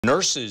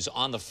Nurses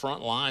on the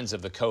front lines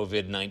of the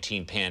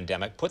COVID-19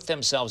 pandemic put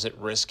themselves at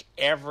risk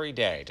every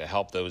day to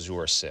help those who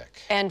are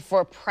sick. And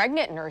for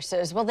pregnant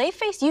nurses, well, they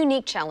face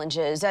unique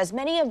challenges as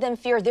many of them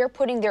fear they're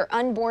putting their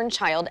unborn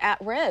child at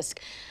risk.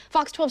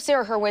 Fox 12's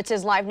Sarah Hurwitz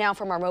is live now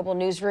from our mobile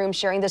newsroom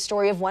sharing the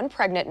story of one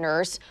pregnant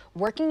nurse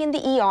working in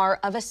the ER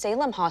of a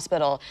Salem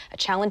hospital. A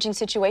challenging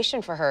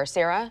situation for her.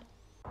 Sarah?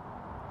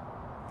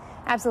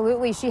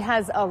 Absolutely. She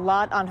has a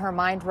lot on her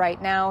mind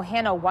right now.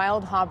 Hannah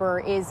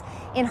Wildhaber is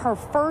in her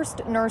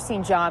first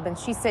nursing job, and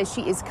she says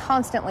she is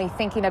constantly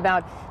thinking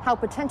about how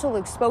potential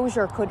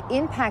exposure could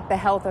impact the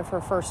health of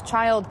her first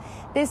child.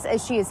 This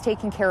as she is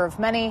taking care of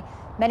many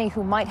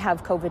who might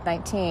have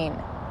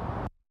COVID-19.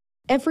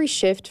 Every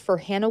shift for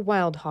Hannah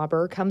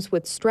Wildhaber comes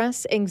with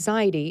stress,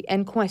 anxiety,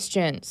 and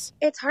questions.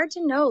 It's hard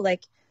to know,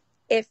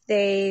 if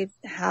they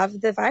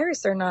have the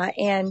virus or not.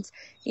 And,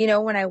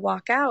 when I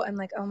walk out, I'm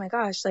like, oh my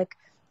gosh,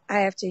 I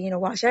have to,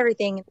 wash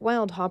everything.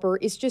 Wildhaber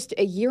is just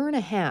a year and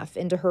a half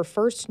into her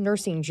first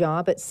nursing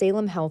job at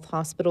Salem Health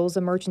Hospital's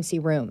emergency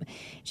room.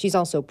 She's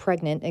also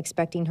pregnant,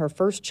 expecting her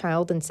first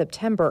child in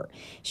September.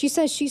 She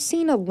says she's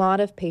seen a lot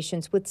of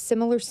patients with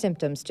similar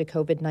symptoms to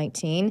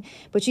COVID-19,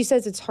 but she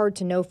says it's hard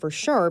to know for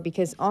sure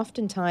because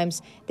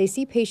oftentimes they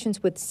see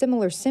patients with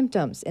similar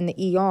symptoms in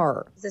the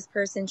ER. Is this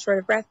person short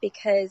of breath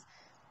because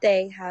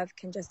they have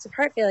congestive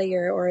heart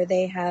failure, or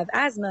they have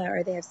asthma,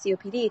 or they have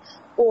COPD,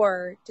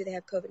 or do they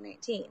have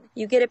COVID-19?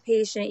 You get a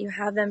patient, you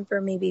have them for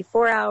maybe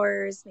 4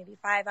 hours, maybe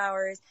 5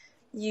 hours,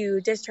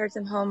 you discharge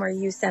them home or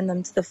you send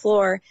them to the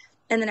floor,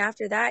 and then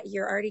after that,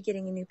 you're already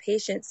getting a new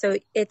patient. So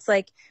it's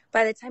like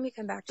by the time you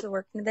come back to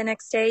work the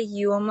next day,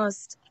 you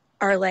almost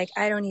are like,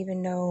 I don't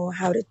even know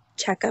how to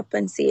check up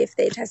and see if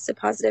they tested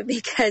positive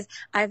because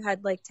I've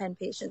had 10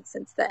 patients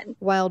since then.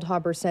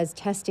 Wildhaber says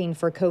testing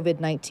for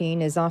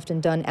COVID-19 is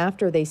often done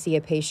after they see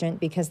a patient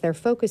because their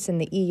focus in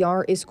the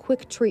ER is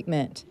quick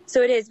treatment.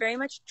 So it is very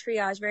much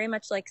triage, very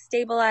much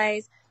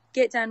stabilize,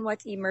 get done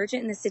what's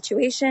emergent in the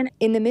situation.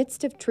 In the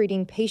midst of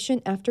treating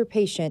patient after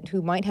patient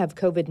who might have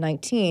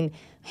COVID-19,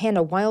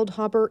 Hannah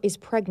Wildhaber is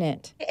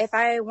pregnant. If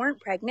I weren't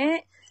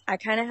pregnant, I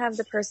kind of have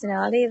the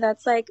personality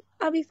that's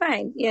I'll be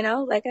fine,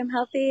 I'm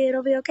healthy,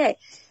 it'll be okay.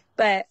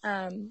 But,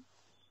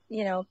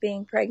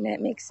 being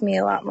pregnant makes me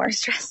a lot more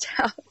stressed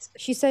out.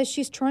 She says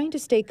she's trying to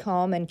stay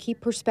calm and keep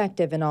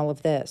perspective in all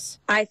of this.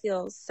 I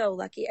feel so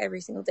lucky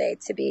every single day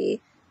to be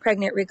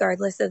pregnant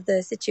regardless of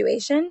the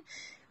situation.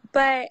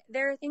 But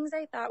there are things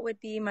I thought would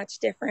be much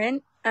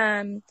different.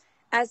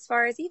 As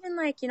far as even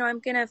I'm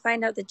going to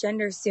find out the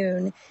gender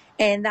soon,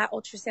 and that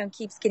ultrasound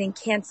keeps getting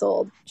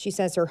canceled. She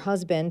says her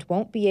husband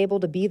won't be able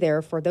to be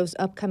there for those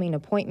upcoming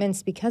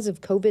appointments because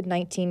of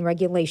COVID-19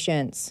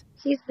 regulations.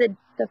 He's the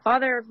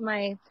father of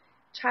my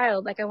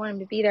child. I want him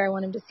to be there. I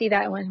want him to see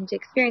that. I want him to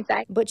experience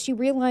that. But she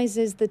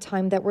realizes the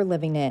time that we're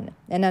living in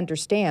and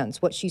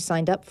understands what she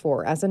signed up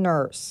for as a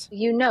nurse.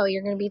 You're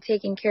going to be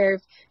taking care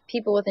of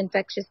people with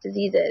infectious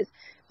diseases.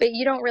 But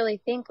you don't really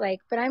think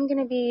but I'm going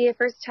to be a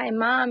first-time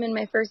mom in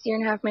my first year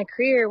and a half of my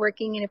career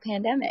working in a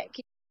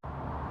pandemic.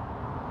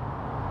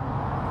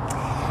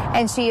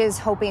 And she is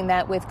hoping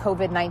that with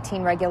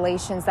COVID-19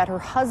 regulations that her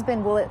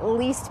husband will at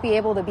least be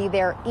able to be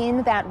there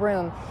in that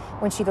room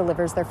when she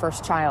delivers their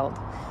first child.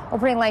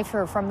 Reporting live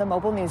here from the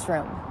mobile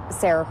newsroom,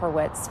 Sarah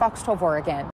Hurwitz, Fox 12 Oregon.